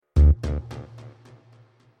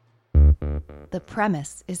The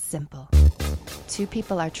premise is simple. Two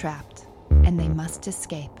people are trapped, and they must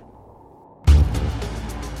escape.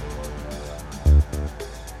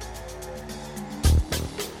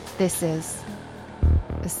 This is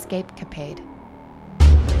Escapecapade.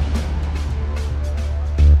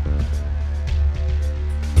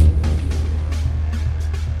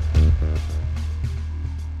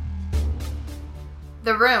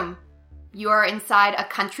 The room. You are inside a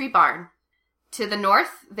country barn. To the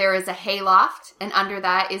north, there is a hayloft, and under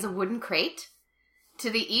that is a wooden crate. To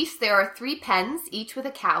the east, there are 3 pens, each with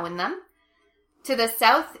a cow in them. To the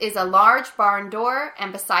south is a large barn door,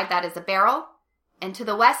 and beside that is a barrel. And to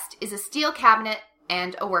the west is a steel cabinet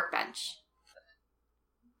and a workbench.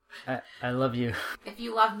 I love you. If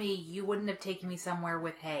you love me, you wouldn't have taken me somewhere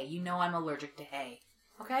with hay. You know I'm allergic to hay.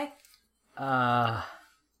 Okay? I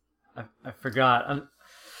forgot.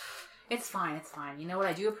 It's fine, it's fine. You know what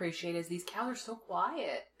I do appreciate is these cows are so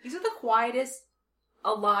quiet. These are the quietest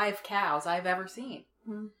alive cows I've ever seen.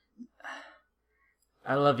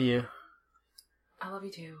 I love you. I love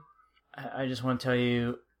you too. I just want to tell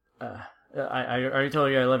you, I already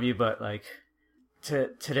told you I love you, but like,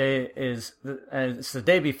 today is it's the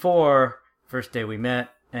day before first day we met,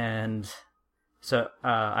 and so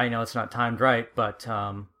I know it's not timed right, but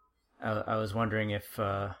I was wondering if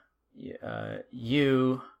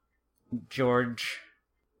you, George,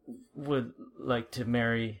 would like to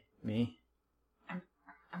marry me.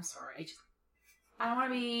 I'm sorry. I don't want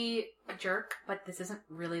to be a jerk, but this isn't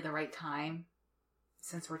really the right time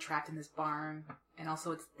since we're trapped in this barn, and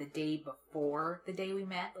also it's the day before the day we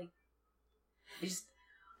met. Like,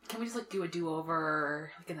 can we just like do a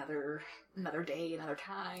do-over, like another day, another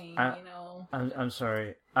time? You know. I'm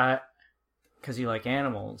sorry. Because you like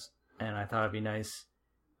animals, and I thought it'd be nice.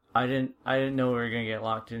 I didn't know we were gonna get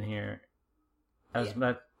locked in here. If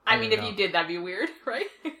you did, that'd be weird, right?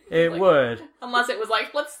 It would. Unless it was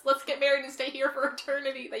like, let's get married and stay here for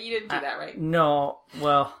eternity. That you didn't do that, right? No.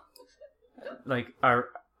 Well, like our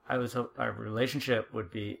relationship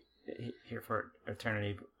would be here for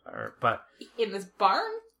eternity, but in this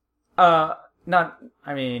barn. Not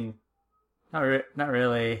really.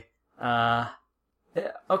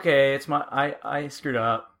 Okay, it's I screwed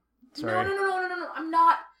up. Sorry. No. I'm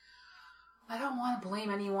not. I don't want to blame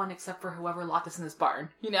anyone except for whoever locked us in this barn.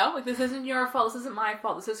 You know? Like, this isn't your fault, this isn't my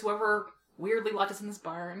fault, this is whoever weirdly locked us in this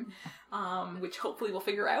barn. Which hopefully we'll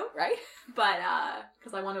figure out, right? But,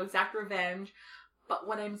 because I want to exact revenge. But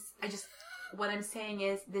what I'm saying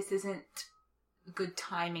is, this isn't good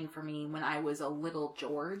timing for me. When I was a little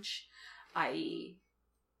George, I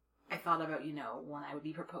thought about, when I would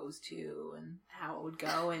be proposed to and how it would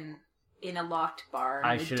go, and in a locked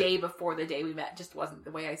barn the day before the day we met just wasn't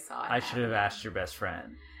the way I saw it. I should have asked your best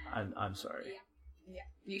friend. I'm sorry. Yeah.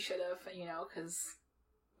 You should have, because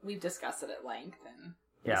we've discussed it at length, and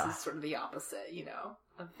this is sort of the opposite,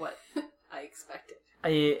 of what I expected.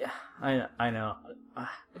 I know.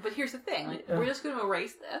 But here's the thing, we're just going to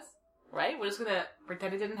erase this, right? We're just going to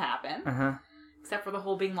pretend it didn't happen. Uh-huh. Except for the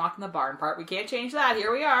whole being locked in the barn part. We can't change that.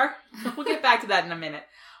 Here we are. We'll get back to that in a minute.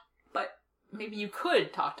 But maybe you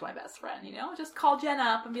could talk to my best friend, Just call Jen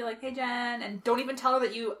up and be like, hey, Jen. And don't even tell her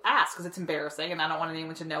that you asked, because it's embarrassing, and I don't want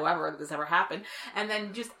anyone to know ever that this ever happened. And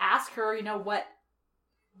then just ask her,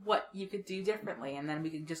 what you could do differently. And then we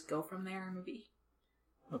could just go from there, maybe.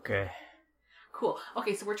 Okay. Cool.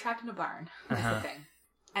 Okay, so we're trapped in a barn. That's the thing.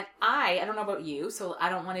 And I don't know about you, so I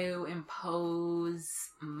don't want to impose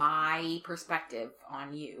my perspective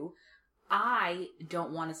on you. I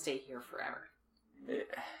don't want to stay here forever.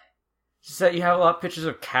 She said you have a lot of pictures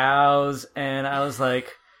of cows, and I was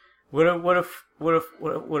like, what if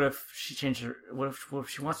she changed her? What if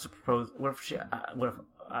she wants to propose? What if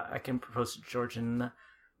I can propose to George in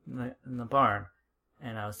the barn?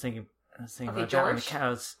 And I was thinking about George, that and the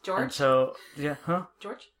cows. George. And so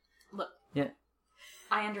George, look. Yeah.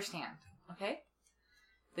 I understand, okay?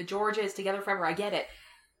 The George is together forever, I get it.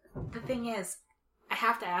 The thing is, I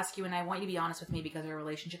have to ask you, and I want you to be honest with me, because our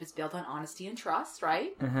relationship is built on honesty and trust,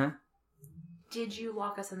 right? Uh-huh. Did you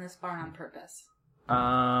lock us in this barn on purpose?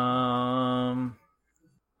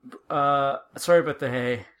 Sorry about the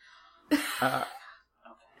hay.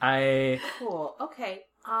 Cool, okay.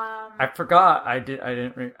 I forgot. I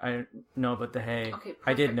didn't know about the hay. Okay,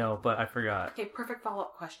 I did know, but I forgot. Okay, perfect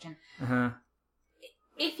follow-up question. Uh-huh.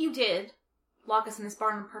 If you did lock us in this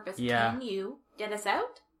barn on purpose, can you get us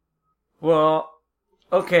out? Well,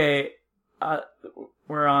 okay.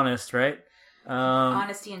 We're honest, right?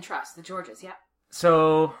 Honesty and trust, the Georges, yeah.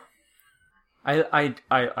 So, I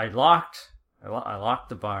locked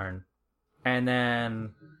the barn, and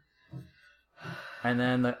then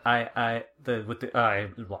I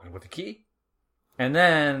locked it with the key, And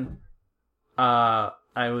then I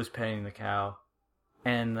was petting the cow,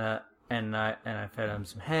 and I fed him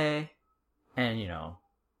some hay, and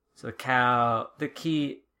so the cow, the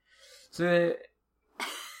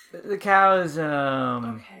cow is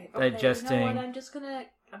digesting. You know what?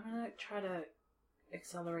 I'm gonna try to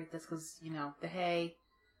accelerate this because the hay.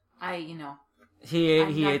 He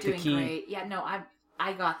I'm not ate the doing key. Great. Yeah, no,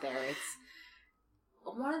 I got there. It's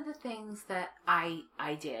one of the things that I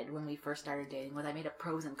did when we first started dating was I made a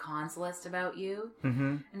pros and cons list about you,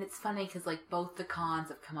 Mm-hmm. and it's funny because both the cons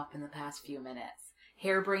have come up in the past few minutes.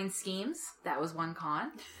 Harebrained schemes, that was one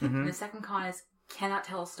con. Mm-hmm. And the second con is cannot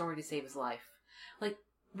tell a story to save his life.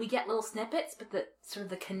 We get little snippets, but the sort of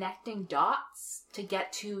the connecting dots to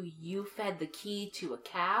get to you fed the key to a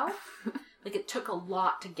cow, it took a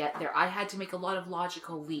lot to get there. I had to make a lot of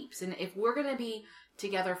logical leaps. And if we're going to be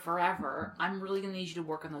together forever, I'm really going to need you to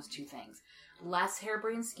work on those two things. Less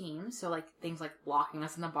harebrained schemes, so things like locking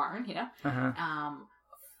us in the barn, Uh-huh.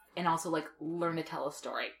 and also learn to tell a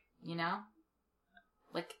story, Yeah.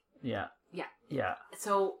 Yeah. Yeah.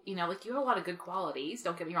 So, you have a lot of good qualities.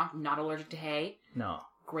 Don't get me wrong, I'm not allergic to hay. No.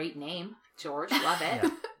 Great name, George. Love it. Yeah.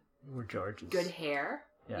 We're Georges. Good hair.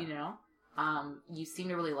 Yeah. You seem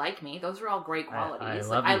to really like me. Those are all great qualities.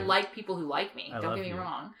 I I love you. like people who like me. I Don't love get me you.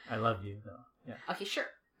 wrong. I love you, though. Yeah. Okay, sure.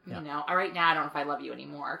 Yeah. Right now I don't know if I love you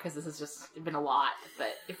anymore because this has just been a lot.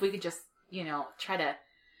 But if we could just, try to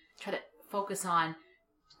focus on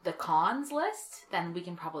the cons list, then we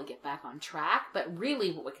can probably get back on track. But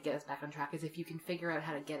really what could get us back on track is if you can figure out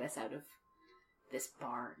how to get us out of this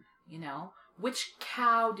barn, Which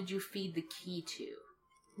cow did you feed the key to?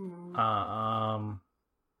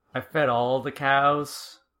 I fed all the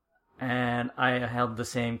cows, and I held the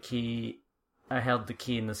same key. I held the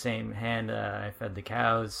key in the same hand. I fed the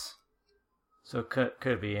cows, so it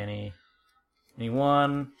could be anyone.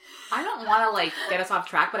 I don't want to get us off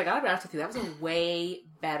track, but I gotta be honest with you. That was a way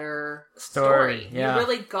better Story, story. yeah. You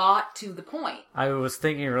really got to the point. I was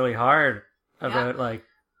thinking really hard about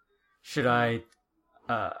should I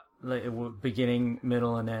beginning,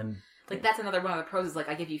 middle, and end. That's another one of the pros is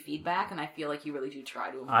I give you feedback, and I feel like you really do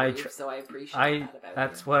try to improve. So I appreciate that about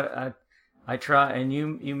That's you. what I try, and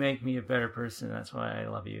you make me a better person. That's why I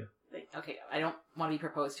love you. Okay, I don't want to be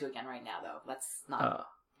proposed to again right now, though. That's not.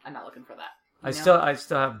 I'm not looking for that.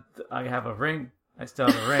 I have a ring. I still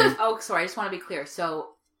have a ring. Oh, sorry. I just want to be clear. So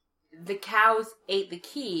the cows ate the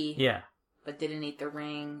key. Yeah. But didn't eat the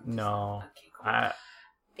ring. No. Okay, cool.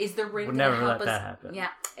 Is the ring going to help us? That happen. Yeah.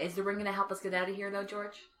 Is the ring going to help us get out of here, though,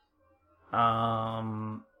 George?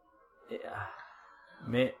 Yeah.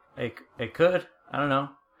 It could. I don't know.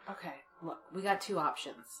 Okay. Look, we got two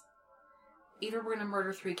options. Either we're going to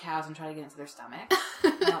murder 3 cows and try to get into their stomach.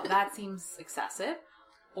 Now, that seems excessive.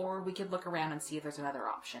 Or we could look around and see if there's another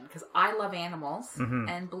option. Because I love animals,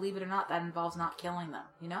 and believe it or not, that involves not killing them,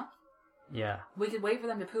 Yeah. We could wait for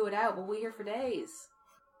them to poo it out, but we're here for days.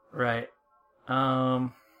 Right.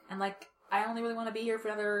 And, I only really want to be here for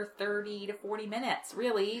another 30 to 40 minutes,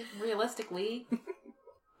 really, realistically.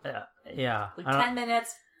 Yeah. Yeah. 10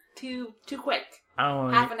 minutes, too quick. I don't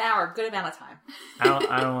want Half an hour, good amount of time.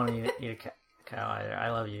 I don't want to eat a cow either. I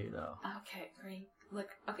love you, though. Okay, great. Look,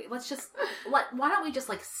 okay, let's just... why don't we just,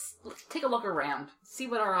 let's take a look around. See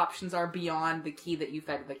what our options are beyond the key that you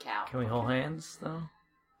fed to the cow. Can we hold hands, though?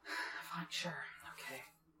 Fine, sure. Okay.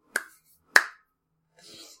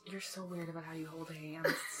 You're so weird about how you hold hands.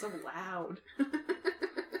 It's so loud.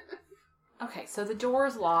 Okay, so the door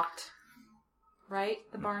is locked. Right?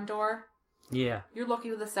 The barn door? Yeah. You're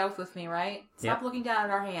looking to the south with me, right? Stop Yep. looking down at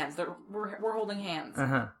our hands. We're holding hands.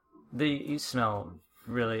 Uh-huh. You smell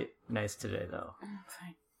really nice today, though.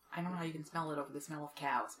 Fine. I don't know how you can smell it over the smell of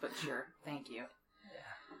cows, but sure. Thank you.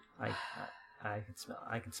 I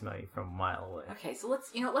can smell you from a mile away. Okay, so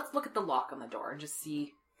let's look at the lock on the door and just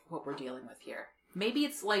see what we're dealing with here. Maybe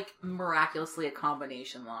it's miraculously a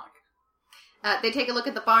combination lock. They take a look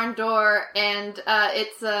at the barn door, and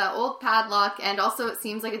it's an old padlock, and also it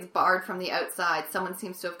seems like it's barred from the outside. Someone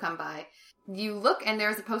seems to have come by. You look, and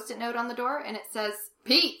there's a Post-it note on the door, and it says,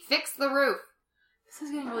 "Pete, fix the roof." This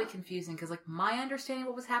is getting really confusing, because my understanding of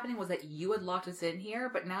what was happening was that you had locked us in here,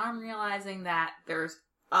 but now I'm realizing that there's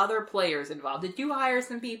other players involved. Did you hire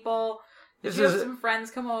some people? Did you have some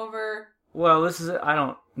friends come over? Well, this isn't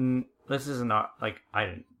I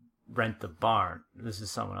didn't rent the barn. This is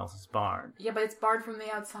someone else's barn. Yeah, but it's barred from the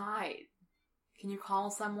outside. Can you call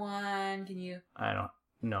someone? I don't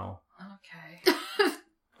know. Okay.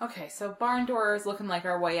 Okay, so barn door is looking like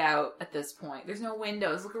our way out at this point. There's no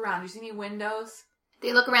windows. Look around. Do you see any windows?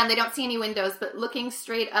 They look around, they don't see any windows, but looking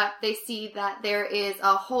straight up, they see that there is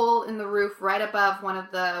a hole in the roof right above one of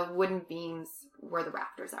the wooden beams where the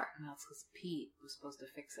rafters are. And that's because Pete was supposed to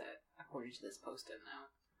fix it, according to this post-it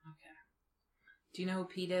note. Okay. Do you know who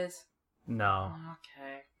Pete is? No.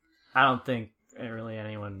 Okay. I don't think really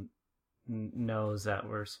anyone knows that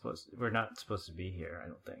we're not supposed to be here, I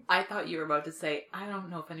don't think. I thought you were about to say, I don't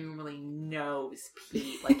know if anyone really knows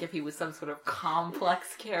Pete. Like, if he was some sort of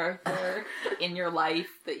complex character in your life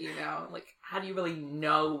that, you know, like, how do you really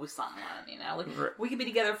know someone, you know? Like, we could be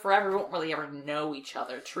together forever, we won't really ever know each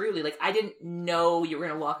other, truly. Like, I didn't know you were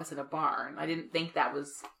going to lock us in a barn. I didn't think that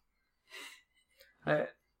was... If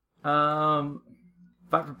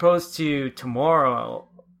I proposed to you tomorrow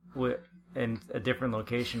in a different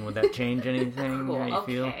location, would that change anything? Cool. How you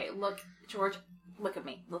feel? Okay, look, George, look at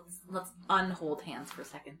me. Let's unhold hands for a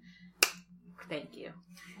second. Thank you.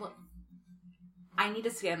 Look, I need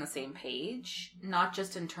us to get on the same page, not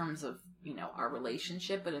just in terms of, you know, our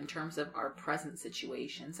relationship, but in terms of our present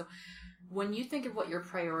situation. So when you think of what your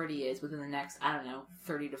priority is within the next, I don't know,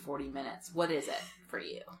 30 to 40 minutes, what is it for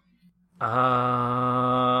you?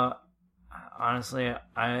 Honestly,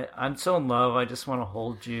 I'm so in love. I just want to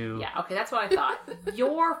hold you. Yeah, okay, that's what I thought.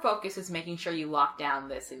 Your focus is making sure you lock down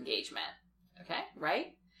this engagement. Okay,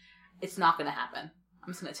 right? It's not going to happen. I'm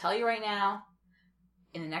just going to tell you right now,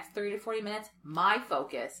 in the next 30 to 40 minutes, my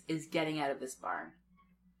focus is getting out of this barn.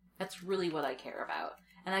 That's really what I care about.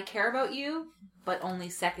 And I care about you, but only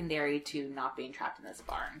secondary to not being trapped in this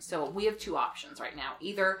barn. So we have two options right now.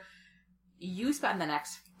 Either you spend the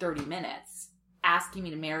next 30 minutes asking me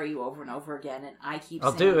to marry you over and over again, and I keep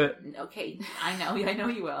I'll saying... do it. Okay, I know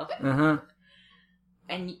you will. Uh-huh.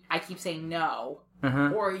 And I keep saying no. Uh-huh.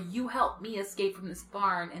 Or you help me escape from this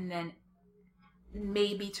barn, and then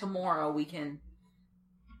maybe tomorrow we can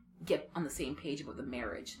get on the same page about the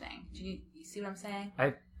marriage thing. Do you see what I'm saying?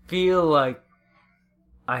 I feel like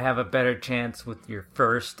I have a better chance with your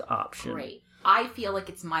first option. Great. I feel like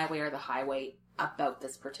it's my way or the highway about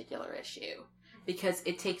this particular issue. Because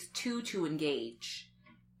it takes two to engage.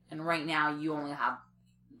 And right now, you only have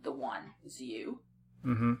the one, is you.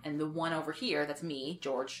 Mm-hmm. And the one over here, that's me,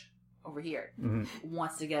 George, over here,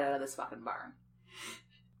 wants to get out of this fucking barn.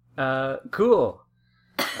 Cool.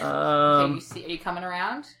 Okay, are you coming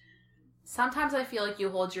around? Sometimes I feel like you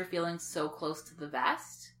hold your feelings so close to the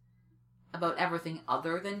vest about everything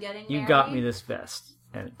other than getting married. You got me this vest,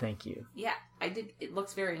 and thank you. Yeah, I did. It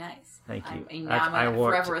looks very nice. Thank you. And now I'm going to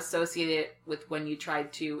forever associate it with when you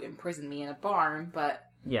tried to imprison me in a barn, but...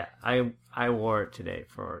 Yeah, I wore it today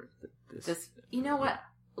for this. You know what?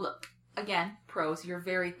 Look, again, pros, you're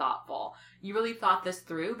very thoughtful. You really thought this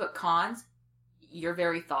through, but cons, you're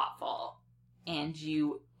very thoughtful. And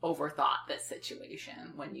you overthought this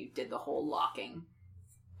situation when you did the whole locking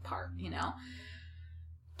part, you know?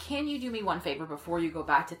 Can you do me one favor before you go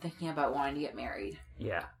back to thinking about wanting to get married?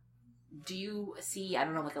 Yeah. Do you see, I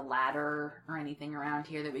don't know, like a ladder or anything around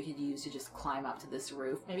here that we could use to just climb up to this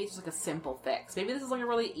roof? Maybe it's just like a simple fix. Maybe this is like a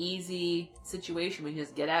really easy situation. We can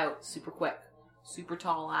just get out super quick. Super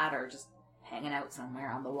tall ladder, just hanging out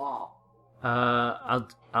somewhere on the wall. I'll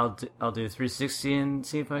do 360 and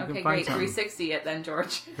see if I can find great. something. 360 it then,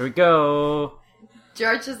 George. Here we go.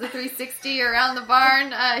 George does the 360 around the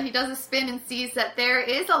barn. He does a spin and sees that there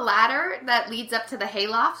is a ladder that leads up to the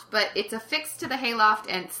hayloft, but it's affixed to the hayloft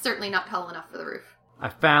and certainly not tall enough for the roof. I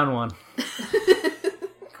found one.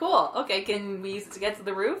 Cool. Okay, can we use it to get to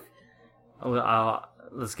the roof?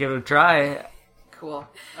 Let's give it a try. Cool.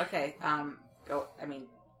 Okay. Go. I mean,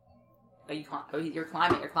 you're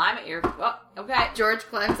climbing. Okay. George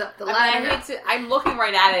climbs up the ladder. I'm looking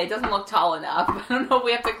right at it. It doesn't look tall enough. I don't know if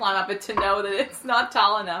we have to climb up it to know that it's not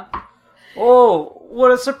tall enough. Oh,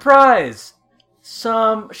 what a surprise!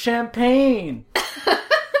 Some champagne.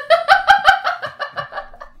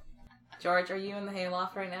 George, are you in the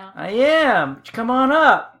hayloft right now? I am. Come on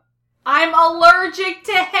up. I'm allergic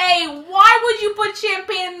to hay. Why would you put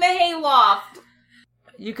champagne in the hayloft?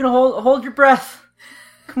 You can hold your breath.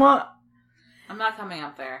 Come on. I'm not coming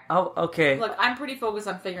up there. Oh, okay. Look, I'm pretty focused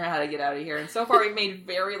on figuring out how to get out of here, and so far we've made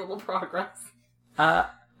very little progress. I'm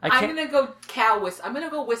gonna go I'm gonna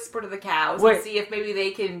go whisper to the cows and see if maybe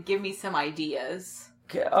they can give me some ideas.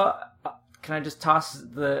 Can I just toss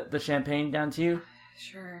the champagne down to you?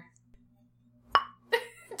 Sure.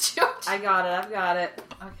 George. I've got it.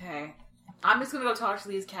 Okay. I'm just gonna go talk to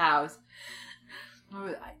these cows.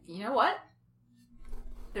 You know what?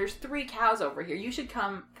 There's 3 cows over here. You should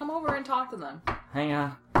come over and talk to them. Hang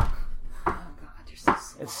on. Oh God, you're so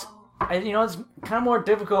slow. It's kind of more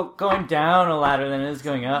difficult going down a ladder than it is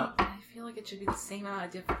going up. I feel like it should be the same amount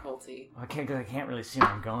of difficulty. I can't really see where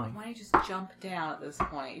I'm going. Why don't you just jump down at this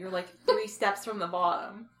point? You're like 3 steps from the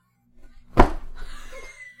bottom.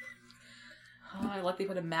 Oh, I I like they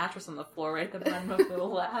put a mattress on the floor right at the bottom of the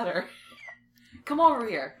ladder. Come over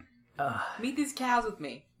here. Meet these cows with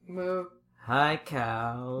me. Moo. Hi,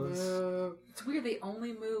 cows. Moo. It's weird, they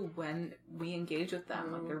only moo when we engage with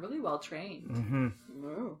them. Like, they're really well trained. Mm-hmm.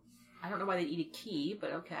 Moo. I don't know why they eat a key,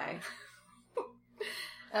 but okay.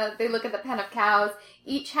 They look at the pen of cows.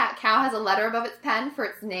 Each cow has a letter above its pen for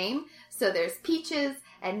its name. So there's Peaches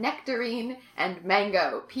and Nectarine and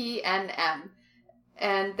Mango, P-N-M.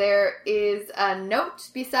 And there is a note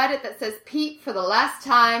beside it that says, Pete, for the last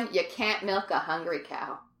time, you can't milk a hungry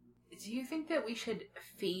cow. Do you think that we should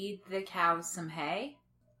feed the cows some hay?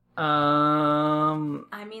 I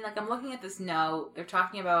I mean, like, I'm looking at this note. They're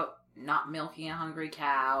talking about not milking a hungry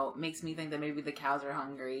cow. Makes me think that maybe the cows are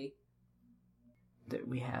hungry. that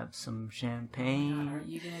we have some God, champagne. are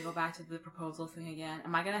you going to go back to the proposal thing again?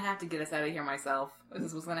 Am I going to have to get us out of here myself? Is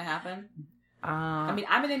this what's going to happen? I mean,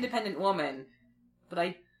 I'm an independent woman, but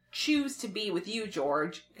I choose to be with you,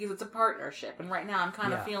 George, because it's a partnership. And right now I'm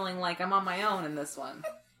kind of feeling like I'm on my own in this one.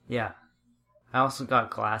 Yeah. I also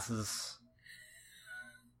got glasses.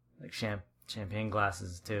 Like champagne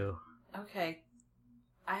glasses, too. Okay.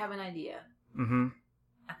 I have an idea. Mm-hmm.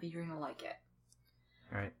 I think you're going to like it.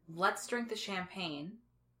 Alright. Let's drink the champagne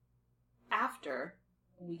after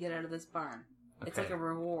we get out of this barn. Okay. It's like a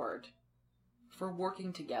reward for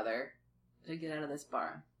working together to get out of this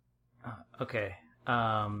barn. Okay.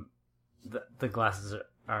 The glasses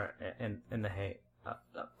are in the hay.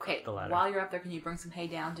 Okay, the ladder. while you're up there, can you bring some hay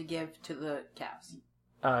down to give to the cows?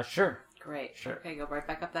 Sure. Great. Sure. Okay, go right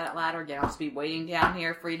back up that ladder again. I'll just be waiting down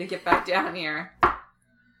here for you to get back down here.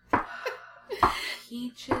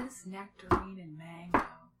 Peaches, nectarine, and mango.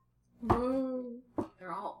 Moo.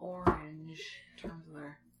 They're all orange in terms of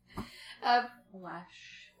their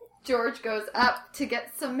flesh. George goes up to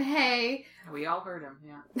get some hay. We all heard him,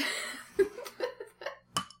 yeah.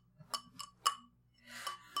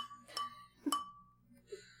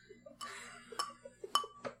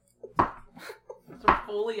 There's a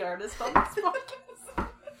Foley artist on this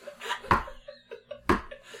podcast.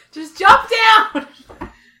 Just jump down!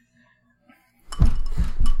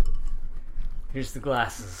 Here's the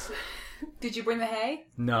glasses. Did you bring the hay?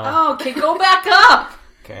 No. Oh, okay, go back up!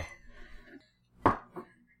 Okay.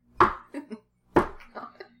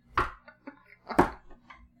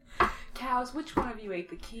 Cows, which one of you ate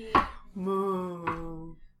the key?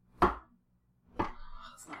 Moo.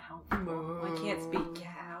 That's not helpful. I can't speak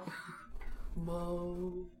cow.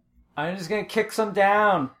 Moo. I'm just gonna kick some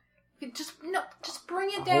down. Just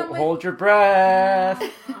bring it down. Hold your breath.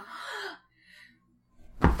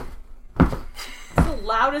 It's the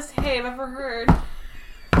loudest hay I've ever heard.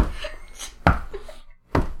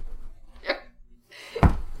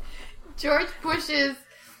 George pushes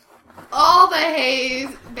all the hay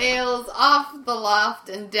bales off the loft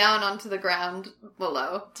and down onto the ground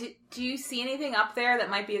below. Do you see anything up there that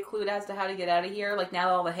might be a clue as to how to get out of here? Like now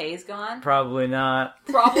that all the hay's gone? Probably not.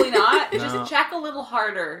 Probably not. No. Just check a little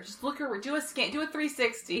harder. Just look over. Do a scan. Do a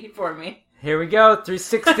 360 for me. Here we go.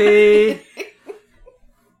 360.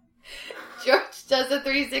 George does a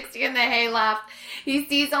 360 in the hay loft. He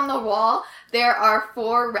sees on the wall there are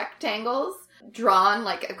 4 rectangles drawn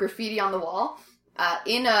like a graffiti on the wall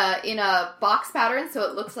in a box pattern, so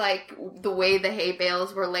it looks like the way the hay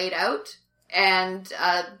bales were laid out. And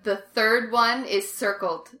the third one is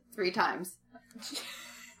circled 3 times.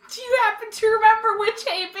 Do you happen to remember which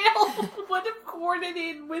hay bale would have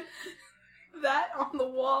coordinated with that on the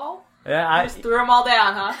wall? Yeah, I Just threw them all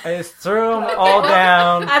down, huh? I just threw them all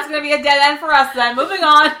down. That's going to be a dead end for us then. Moving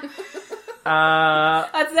on.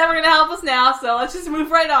 That's never going to help us now, so let's just move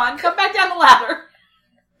right on. Come back down the ladder.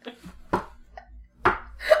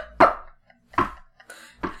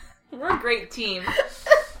 We're a great team.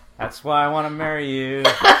 That's why I want to marry you.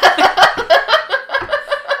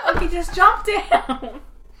 Okay, just jump down.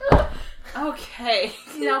 Okay.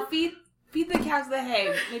 Now feed the cows the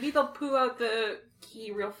hay. Maybe they'll poo out the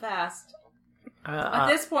key real fast. At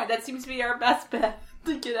this point, that seems to be our best bet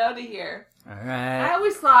to get out of here. Alright. I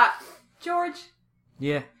always thought, George,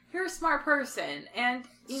 Yeah. you're a smart person. And,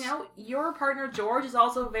 your partner, George, is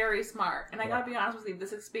also very smart. And I gotta be honest with you,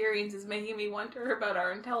 this experience is making me wonder about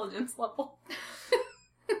our intelligence level.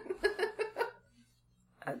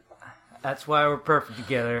 That's why we're perfect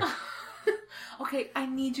together. Okay, I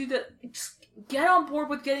need you to just get on board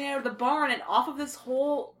with getting out of the barn and off of this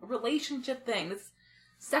whole relationship thing. It's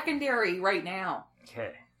secondary right now.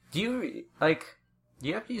 Okay. Do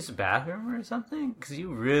you have to use the bathroom or something? Because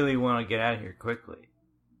you really want to get out of here quickly.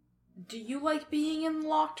 Do you like being in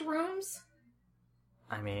locked rooms?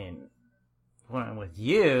 I mean, when I'm with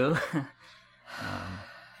you,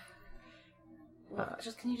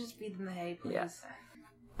 Can you just feed them the hay, please? Yeah.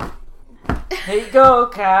 Here you go,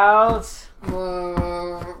 cows.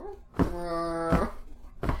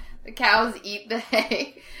 The cows eat the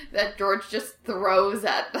hay that George just throws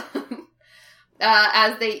at them.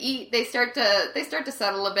 As they eat, they start to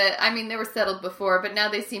settle a bit. I mean, they were settled before, but now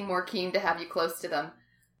they seem more keen to have you close to them.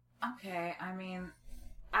 Okay, I mean,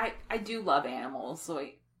 I do love animals, so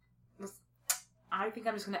I think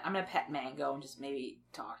I'm gonna pet Mango and just maybe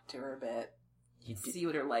talk to her a bit. See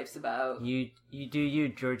what her life's about. You do you,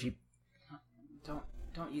 Georgie.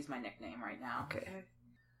 Don't use my nickname right now. Okay.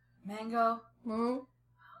 Mango, how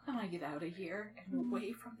can I get out of here and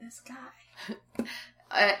away from this guy?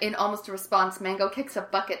 In almost a response, Mango kicks a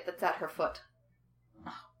bucket that's at her foot.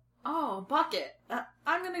 Oh, bucket.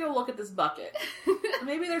 I'm gonna go look at this bucket.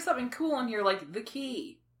 Maybe there's something cool in here, like the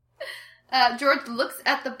key. George looks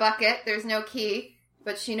at the bucket. There's no key,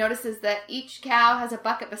 but she notices that each cow has a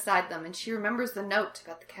bucket beside them, and she remembers the note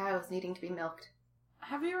about the cows needing to be milked.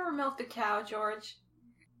 Have you ever milked a cow, George?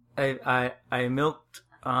 I milked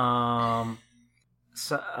like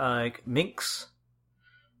minks.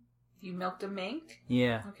 You milked a mink?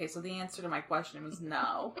 Yeah. Okay, so the answer to my question was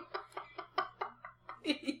no.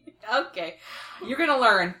 Okay, you're gonna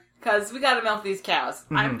learn, because we gotta milk these cows.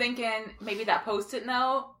 Mm-hmm. I'm thinking maybe that Post-it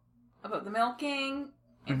note about the milking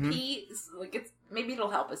and Pete, maybe it'll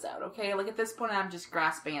help us out, okay? Like, at this point, I'm just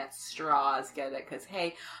grasping at straws, get it? Because,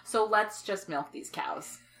 hey, so let's just milk these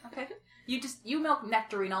cows, okay? You milk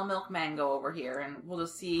Nectarine, I'll milk Mango over here, and we'll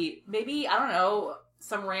just see, maybe, I don't know,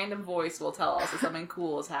 some random voice will tell us if something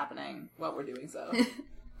cool is happening while we're doing so.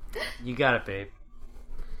 You got it, babe.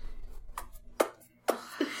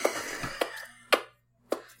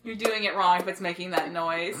 You're doing it wrong if it's making that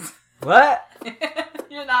noise. What?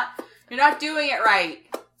 You're not doing it right.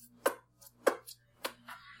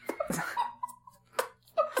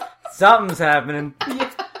 Something's happening.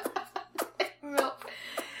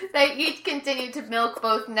 They each continue to milk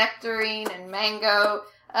both Nectarine and Mango.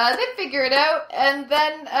 They figure it out, and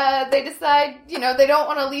then they decide, they don't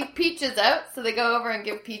want to leave Peaches out, so they go over and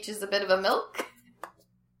give Peaches a bit of a milk.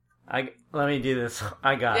 Let me do this.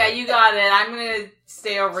 I got it. Yeah, you got it. I'm gonna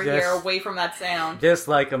stay over here, away from that sound. Just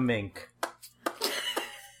like a mink.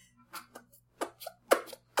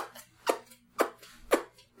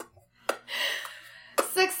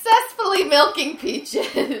 Successfully milking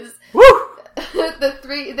Peaches. Woo!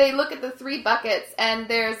 They look at the 3 buckets, and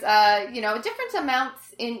there's, different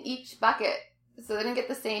amounts in each bucket, so they didn't get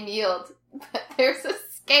the same yield. But there's a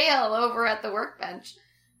scale over at the workbench.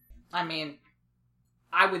 I mean,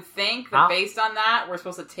 I would think that based on that, we're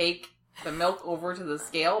supposed to take the milk over to the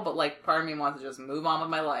scale, but, part of me wants to just move on with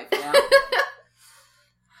my life,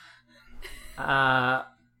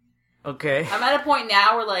 Okay. I'm at a point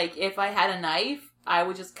now where, if I had a knife, I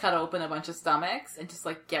would just cut open a bunch of stomachs and just,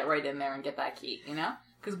 get right in there and get that key,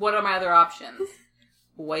 Because what are my other options?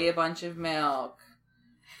 Weigh a bunch of milk.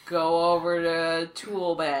 Go over to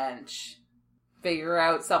tool bench. Figure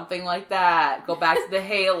out something like that. Go back to the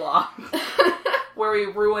hayloft. Where we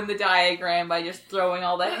ruined the diagram by just throwing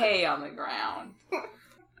all the hay on the ground.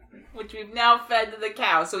 Which we've now fed to the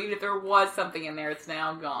cow, so even if there was something in there, it's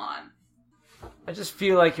now gone. I just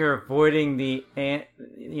feel like you're avoiding the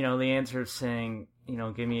answer of saying,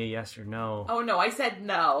 give me a yes or no. Oh, no, I said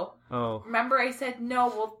no. Oh. Remember I said no,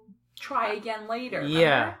 we'll try again later. Remember?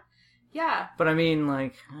 Yeah. Yeah. But I mean,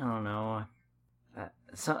 I don't know.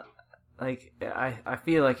 I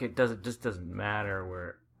feel like it just doesn't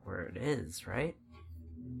matter where it is, right?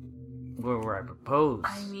 Where I propose.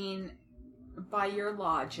 I mean, by your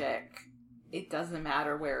logic, it doesn't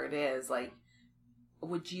matter where it is.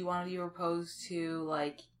 Would you want to be proposed to,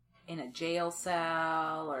 in a jail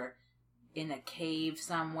cell, or in a cave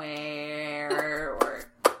somewhere, or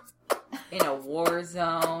in a war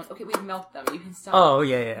zone? Okay, we've milked them. You can stop. Oh,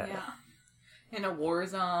 yeah. In a war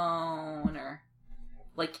zone, or,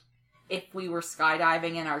 if we were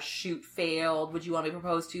skydiving and our chute failed, would you want to be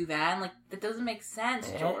proposed to then? That doesn't make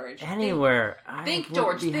sense, George. Anywhere. Think,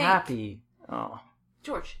 George, be think. happy. Oh.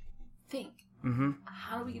 George, think. Mm-hmm.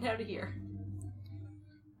 How do we get out of here?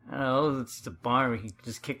 I don't know, it's the barn. We can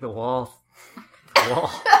just kick the wall.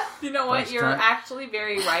 You know what? You're actually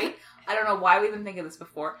very right. I don't know why we didn't think of this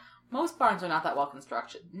before. Most barns are not that well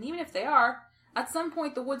constructed. And even if they are, at some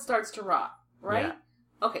point the wood starts to rot, right? Yeah.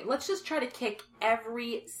 Okay, let's just try to kick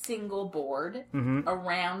every single board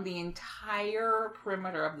around the entire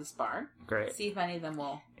perimeter of this barn. Great. See if any of them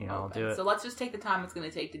will open. I'll do it. So let's just take the time it's going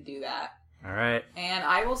to take to do that. All right. And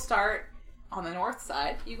I will start on the north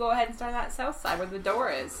side. You go ahead and start on that south side where the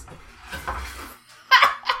door is.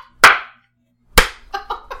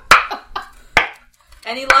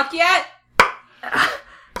 Any luck yet?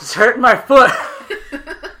 It's hurting my foot.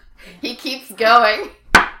 He keeps going.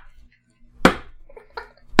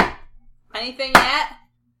 Anything yet?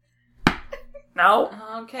 No.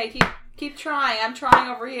 Okay, keep trying. I'm trying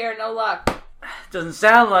over here. No luck. Doesn't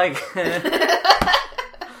sound like it.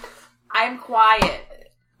 I'm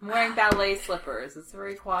quiet. I'm wearing ballet slippers. It's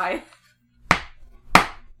very quiet.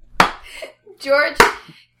 George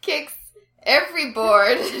kicks every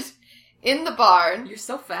board in the barn. You're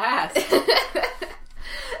so fast.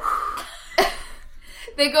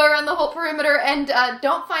 They go around the whole perimeter and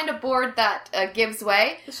don't find a board that gives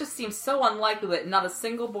way. This just seems so unlikely that not a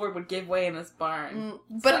single board would give way in this barn.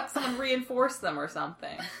 But like someone reinforced them or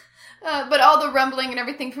something. But all the rumbling and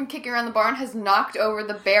everything from kicking around the barn has knocked over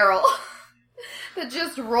the barrel that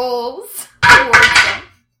just rolls towards them.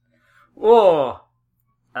 Whoa.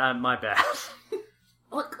 My bad.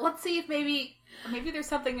 Look, let's see if maybe there's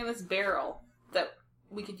something in this barrel that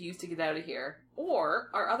we could use to get out of here. Or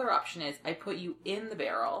our other option is I put you in the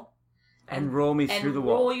barrel And roll me through the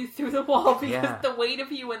wall. And roll you through the wall because Yeah. the weight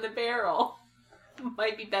of you in the barrel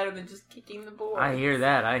might be better than just kicking the board. I hear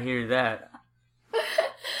that.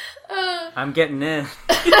 I'm getting in.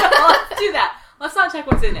 Let's do that. Let's not check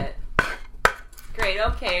what's in it. Great,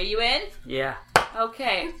 okay. Are you in? Yeah.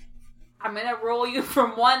 Okay. I'm gonna roll you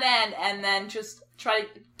from one end and then just try to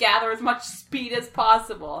gather as much speed as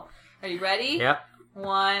possible. Are you ready? Yep.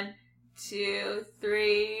 1, 2,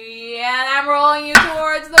 3, and I'm rolling you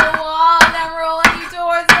towards the wall, and I'm rolling you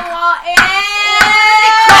towards the wall, It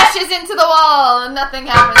and... crashes into the wall and nothing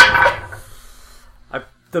happens.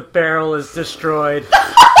 The barrel is destroyed.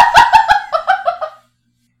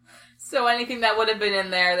 So anything that would have been in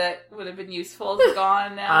there that would have been useful is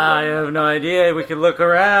gone now. I have no idea. We could look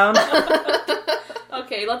around.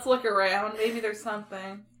 Okay, let's look around. Maybe there's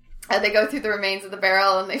something. And they go through the remains of the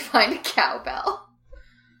barrel and they find a cowbell.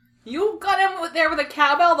 You got him there with a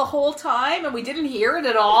cowbell the whole time, and we didn't hear it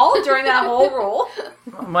at all during that whole roll?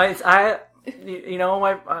 My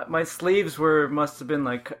sleeves must have been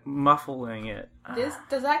like muffling it.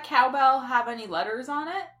 Does that cowbell have any letters on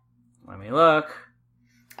it? Let me look.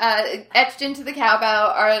 Etched into the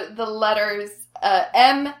cowbell are the letters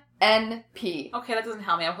M-N-P. Okay, that doesn't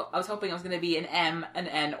help me. I was hoping it was going to be an M, an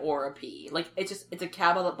N, or a P. Like, it's a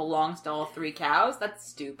cowbell that belongs to all 3 cows? That's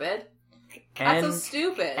stupid. That's so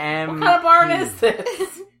stupid. What kind of barn is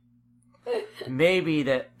this? Maybe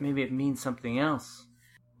it means something else.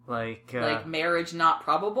 Like marriage not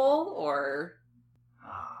probable, or...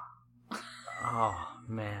 Oh,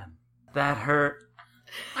 man. That hurt.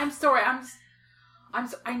 I'm sorry,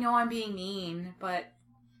 I know I'm being mean, but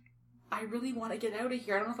I really want to get out of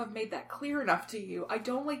here. I don't know if I've made that clear enough to you. I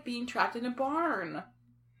don't like being trapped in a barn.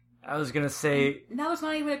 I was gonna say... Now there's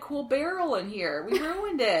not even a cool barrel in here. We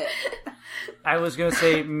ruined it. I was gonna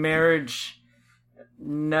say marriage...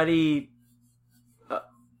 nutty...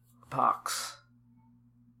 pox.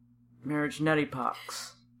 Marriage nutty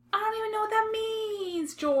pox. I don't even know what that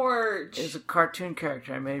means, George. It's a cartoon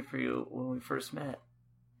character I made for you when we first met.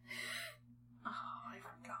 Oh, I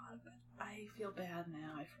forgot. I feel bad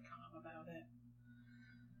now. I forgot about it.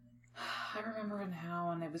 I remember it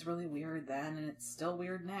now, and it was really weird then, and it's still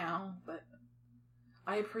weird now, but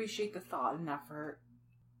I appreciate the thought and effort.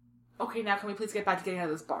 Okay, now can we please get back to getting out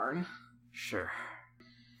of this barn? Sure.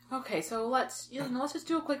 Okay, so let's just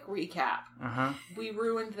do a quick recap. Uh-huh. We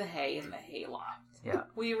ruined the hay in the hayloft. Yeah.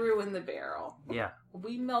 We ruined the barrel. Yeah.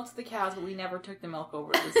 We milked the cows, but we never took the milk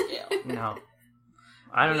over to the scale. No.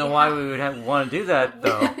 I don't know why we would want to do that,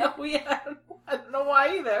 though. I don't know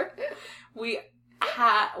why either. We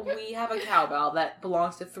have a cowbell that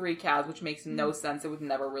belongs to 3 cows, which makes no sense. It would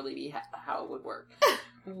never really be how it would work.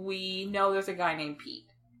 We know there's a guy named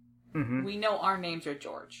Pete. Mm-hmm. We know our names are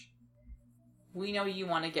George. We know you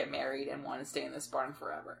want to get married and want to stay in this barn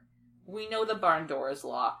forever. We know the barn door is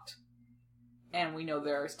locked. And we know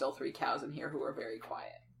there are still 3 cows in here who are very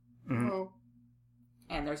quiet. Mm-hmm.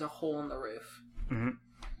 And there's a hole in the roof. Mm-hmm.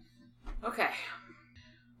 Okay.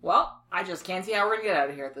 Well, I just can't see how we're gonna get out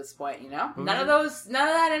of here at this point, you know? Mm-hmm. None of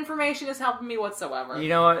that information is helping me whatsoever. You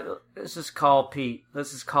know what? Let's just call Pete.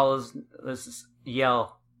 Let's just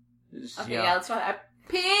yell. Okay, yeah, let's try that.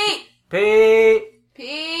 Pete! Pete!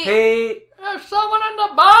 Pete! Pete! There's someone in the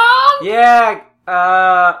barn! Yeah,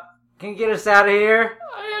 can you get us out of here?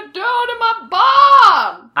 What are you doing in my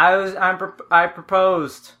barn? I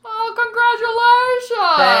proposed. Oh,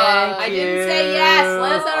 congratulations! Thank I you. didn't say yes.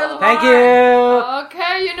 Let us out of the barn. Thank you.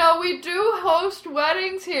 Okay, we do host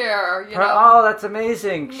weddings here, Oh, that's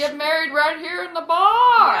amazing. Get married right here in the barn.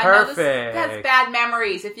 I know Perfect. this has bad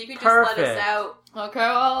memories. If you could just let us Perfect. out. Okay,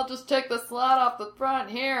 well, I'll just take the slot off the front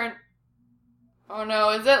here and... Oh no,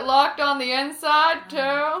 is it locked on the inside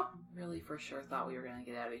too? Really for sure thought we were going to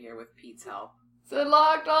get out of here with Pete's help. Is it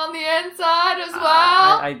locked on the inside as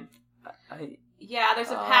well? Yeah, there's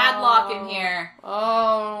a padlock in here.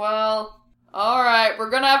 Oh, well. Alright, we're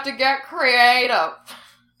gonna have to get creative.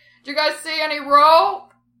 Do you guys see any rope?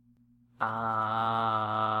 Do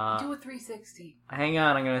a 360. Hang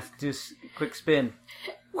on, I'm gonna do a quick spin.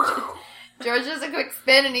 George does a quick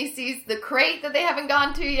spin and he sees the crate that they haven't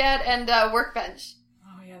gone to yet and a workbench.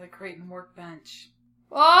 Oh yeah, the crate and workbench.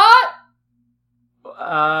 What?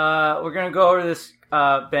 We're gonna go over this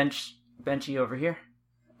benchy over here.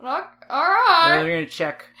 Alright. We're gonna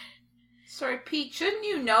check. Sorry, Pete, shouldn't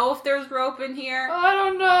you know if there's rope in here? I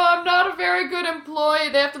don't know. I'm not a very good employee.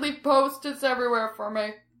 They have to leave post-its everywhere for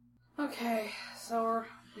me. Okay, so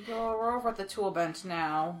we're over at the tool bench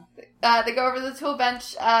now. They go over to the tool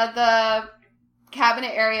bench. The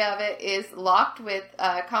cabinet area of it is locked with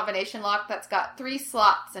a combination lock that's got 3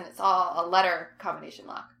 slots, and it's all a letter combination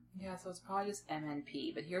lock. Yeah, so it's probably just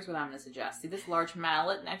MNP, but here's what I'm going to suggest. See this large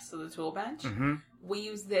mallet next to the tool bench? Mm-hmm. We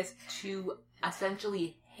use this to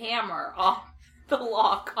essentially hammer off the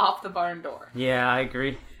lock off the barn door. Yeah, I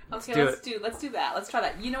agree. Let's do that. Let's try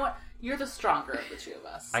that. You know what? You're the stronger of the two of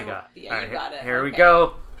us. So, I got it. Yeah, you got it. Here we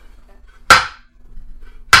go.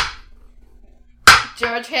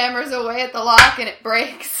 George hammers away at the lock and it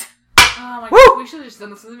breaks. Oh my god, we should have just done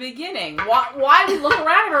this in the beginning. Why did we look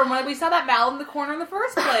around everyone when we saw that mallet in the corner in the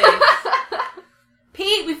first place?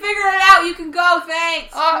 Pete, we figured it out. You can go.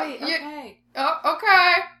 Thanks. Okay. Oh,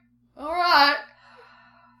 okay. All right.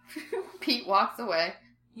 Pete walks away.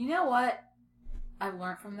 You know what I've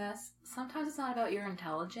learned from this? Sometimes it's not about your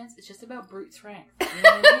intelligence. It's just about brute strength. You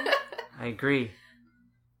know what I mean? I agree.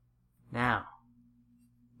 Now,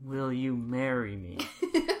 will you marry me?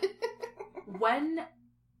 When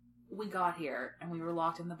we got here and we were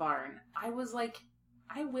locked in the barn, I was like,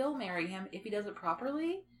 I will marry him if he does it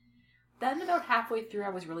properly. Then about halfway through, I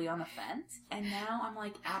was really on the fence. And now I'm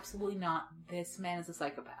like, absolutely not. This man is a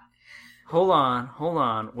psychopath. Hold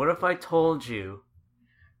on. What if I told you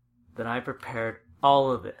that I prepared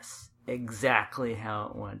all of this exactly how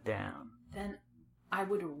it went down? Then I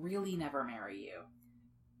would really never marry you.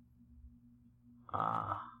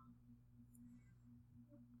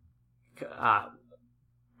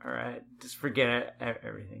 Alright, just forget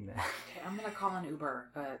everything then. Okay, I'm gonna call an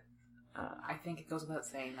Uber, but I think it goes without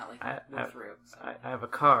saying that, like, we're through. So. I have a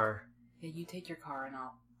car. Yeah, you take your car and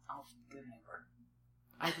I'll get an Uber.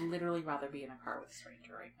 I'd literally rather be in a car with a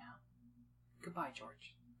stranger right now. Goodbye,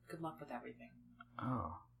 George. Good luck with everything.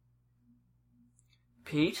 Oh.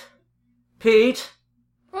 Pete? Pete?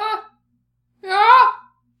 Yeah?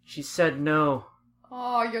 She said no.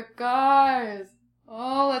 Oh, you guys.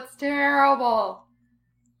 Oh, that's terrible.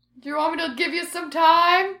 Do you want me to give you some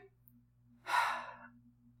time?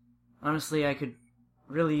 Honestly, I could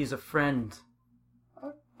really use a friend.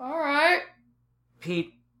 Alright.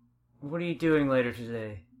 Pete, what are you doing later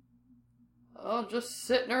today? Oh, just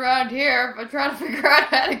sitting around here, but trying to figure out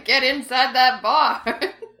how to get inside that bar.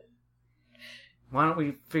 Why don't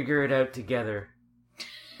we figure it out together?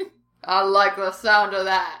 I like the sound of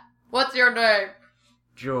that. What's your name?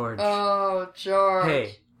 George. Oh, George.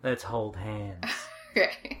 Hey, let's hold hands.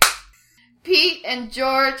 Okay. Pete and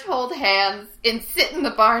George hold hands and sit in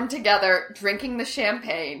the barn together, drinking the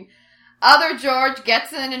champagne. Other George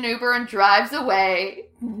gets in an Uber and drives away,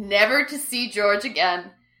 never to see George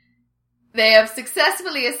again. They have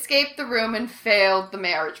successfully escaped the room and failed the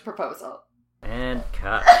marriage proposal. And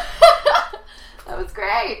cut. That was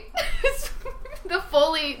great. The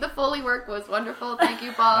Foley work was wonderful. Thank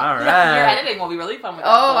you, Paul. All right. Your editing will be really fun with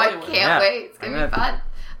that. Oh, I can't wait. It's going to be fun.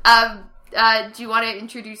 Do you want to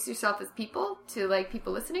introduce yourself as people to, like,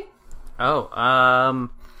 people listening? Oh,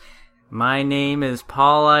 my name is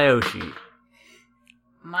Paul Ayoshi.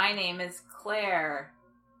 My name is Claire.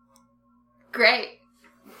 Great.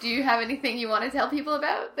 Do you have anything you want to tell people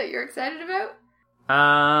about that you're excited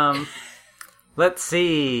about? Let's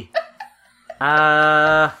see.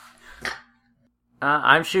 I'm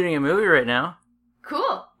shooting a movie right now.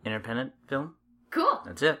 Cool. Independent film. Cool.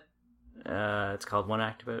 That's it. It's called One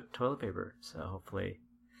Act About Toilet Paper, so hopefully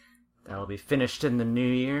that'll be finished in the new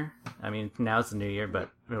year. I mean, now's the new year, but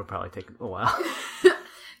it'll probably take a while.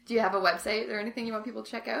 Do you have a website or anything you want people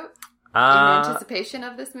to check out in anticipation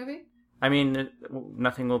of this movie? I mean,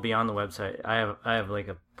 nothing will be on the website. I have like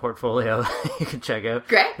a portfolio that you can check out.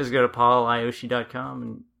 Great. Just go to paulayoshi.com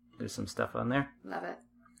and there's some stuff on there. Love it.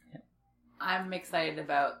 Yeah. I'm excited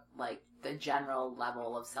about, like, the general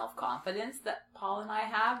level of self-confidence that Paul and I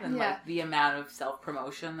have and, like, the amount of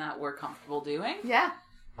self-promotion that we're comfortable doing. Yeah.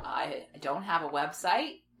 I don't have a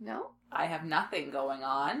website. No? I have nothing going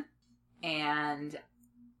on, and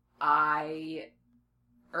I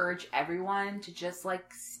urge everyone to just,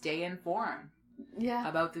 like, stay informed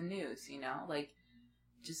about the news, you know? Like,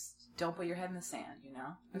 just don't put your head in the sand, you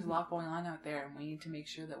know? There's a lot going on out there, and we need to make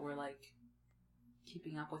sure that we're, like,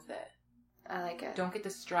 keeping up with it. I like it. Don't get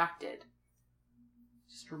distracted.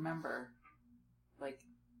 Just remember, like,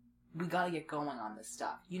 we gotta get going on this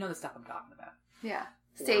stuff. You know the stuff I'm talking about. Yeah.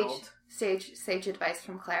 World. Sage advice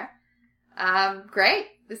from Claire. Great.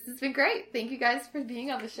 This has been great. Thank you guys for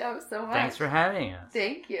being on the show so much. Thanks for having us.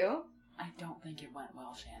 Thank you. I don't think it went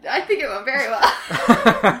well, Shannon. I think it went very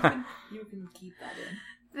well. You can keep that in.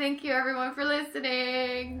 Thank you, everyone, for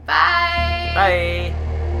listening. Bye. Bye.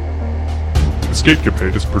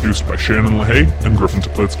 Escapecapade is produced by Shannon LaHaye and Griffin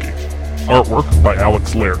Toplitsky. Artwork by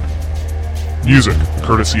Alex Laird. Music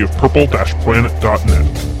courtesy of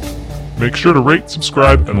purple-planet.net. Make sure to rate,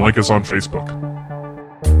 subscribe, and like us on Facebook.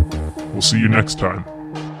 We'll see you next time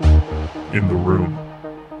in the room.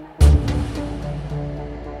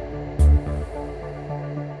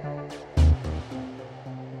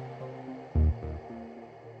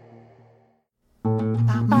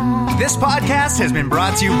 This podcast has been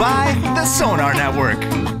brought to you by the Sonar Network.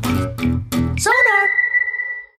 Sonar!